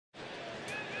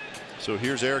So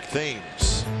here's Eric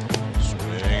Thames.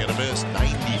 Swing and a miss.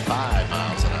 95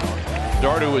 miles an hour.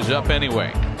 Dardo is up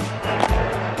anyway.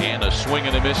 And a swing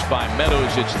and a miss by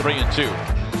Meadows. It's 3-2.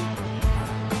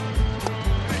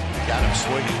 Got him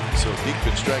swinging. So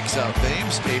Diekman strikes out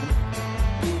Thames.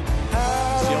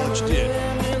 Yelich did.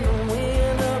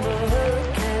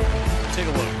 Take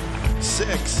a look.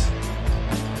 6.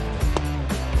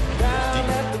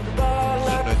 Diekman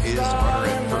is runner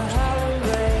at first.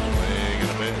 Swing and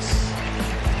a miss.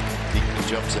 Diekman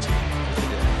jumps it.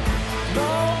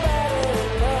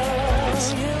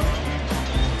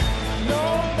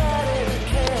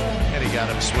 And he got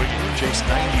him swinging. Chase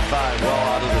 95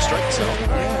 well out of the strike zone.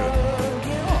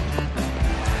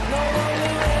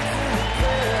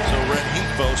 So Red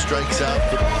Heatbo strikes out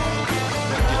for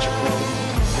get your ball.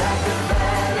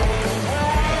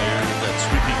 There's that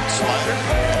sweeping slider.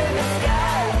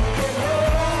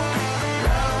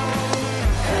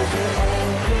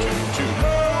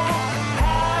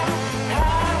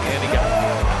 And he got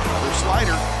another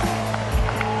slider.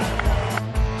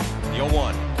 The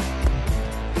 0-1.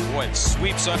 Boy, it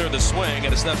sweeps under the swing,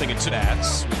 and it's 0-2.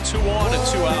 That's 2 on and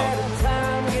 2 out.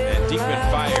 And Diekman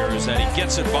fires, and he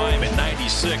gets it by him at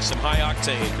 96. Some high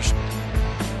octane.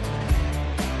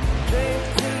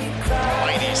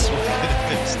 Mighty swing.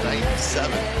 It's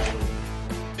 97.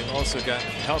 You've also got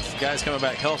guys coming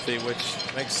back healthy, which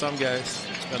makes some guys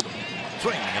expendable.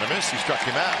 Swing and a miss. He struck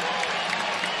him out.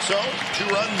 So 2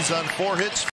 runs on 4 hits.